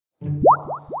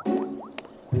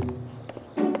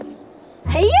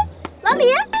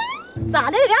咋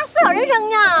的？搁这样思考人生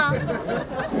呢？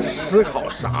思考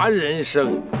啥人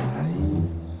生？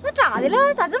那咋的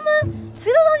了？咋这么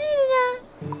垂头丧气的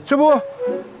呢？这不，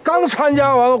刚参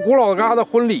加完古老疙瘩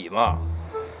婚礼嘛。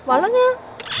完了呢？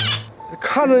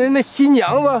看着人那新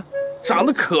娘子长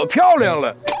得可漂亮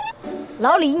了。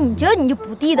老李，你这你就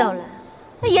不地道了。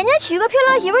那人家娶个漂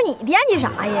亮媳妇，你惦记啥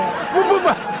呀？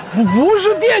不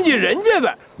是惦记人家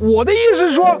的。我的意思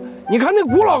是说，你看那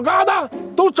古老疙瘩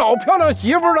都找漂亮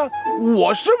媳妇了，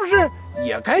我是不是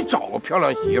也该找个漂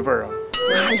亮媳妇啊？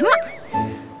哎呀妈！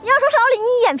要说老李，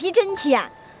你眼皮真浅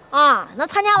啊！那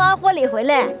参加完婚礼回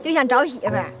来就想找媳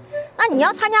妇儿，那你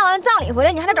要参加完葬礼回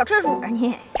来，你还得找厕所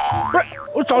呢？不是，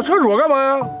我找厕所干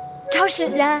嘛呀？找屎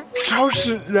啊！找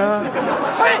屎啊！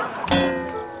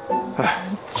哎，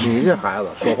你这孩子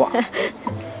说话，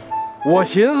我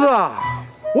寻思啊，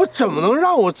我怎么能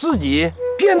让我自己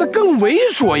变得更猥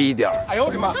琐一点？哎呦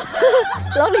我的妈！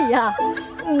老李呀，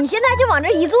你现在就往这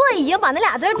一坐，已经把那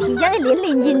俩字体现的淋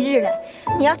漓尽致了。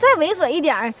你要再猥琐一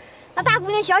点，那大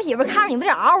姑娘小媳妇看着你不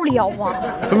得嗷撩啊？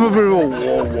不是，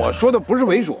我说的不是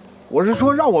猥琐，我是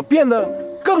说让我变得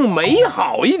更美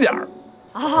好一点。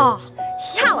啊，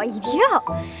吓我一跳！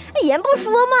人不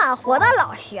说嘛，活到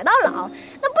老学到老。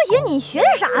那不行，你学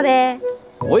点啥呗？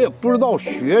我也不知道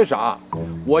学啥，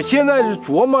我现在是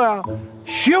琢磨呀，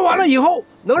学完了以后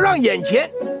能让眼前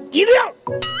一亮。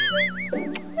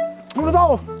不知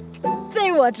道，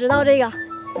这我知道这个，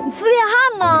你吃电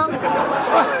焊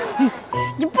呢？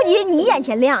你不仅你眼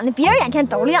前亮，那别人眼前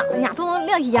都亮，哎呀，都能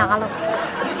亮瞎了。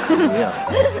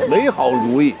没好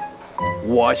主意，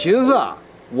我寻思啊，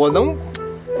我能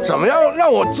怎么样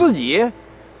让我自己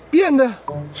变得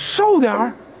瘦点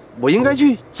儿？我应该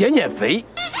去减肥。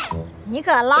你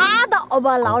可拉倒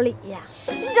吧，老李呀！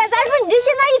咱说你这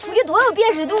现在一出去多有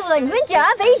辨识度啊！你说你减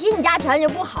完肥，寻你家条件就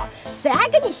不好，谁还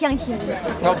跟你相亲呢？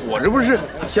那我这不是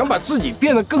想把自己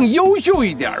变得更优秀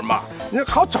一点嘛？那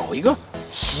好找一个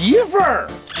媳妇儿。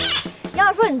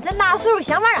要说你这大岁数，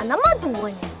想法咋那么多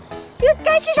呢？这个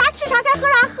该吃啥吃啥，该喝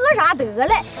啥喝啥得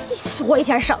了，你说一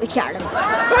天少一天的吧？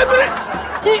哎，不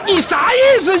是，你啥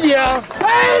意思你啊？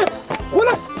哎，回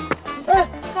来！哎，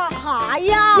干啥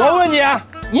呀？我问你，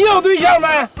你有对象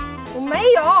没？我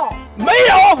没有。没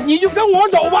有，你就跟我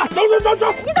走吧，走。你都赶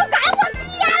我急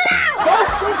眼了！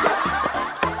走。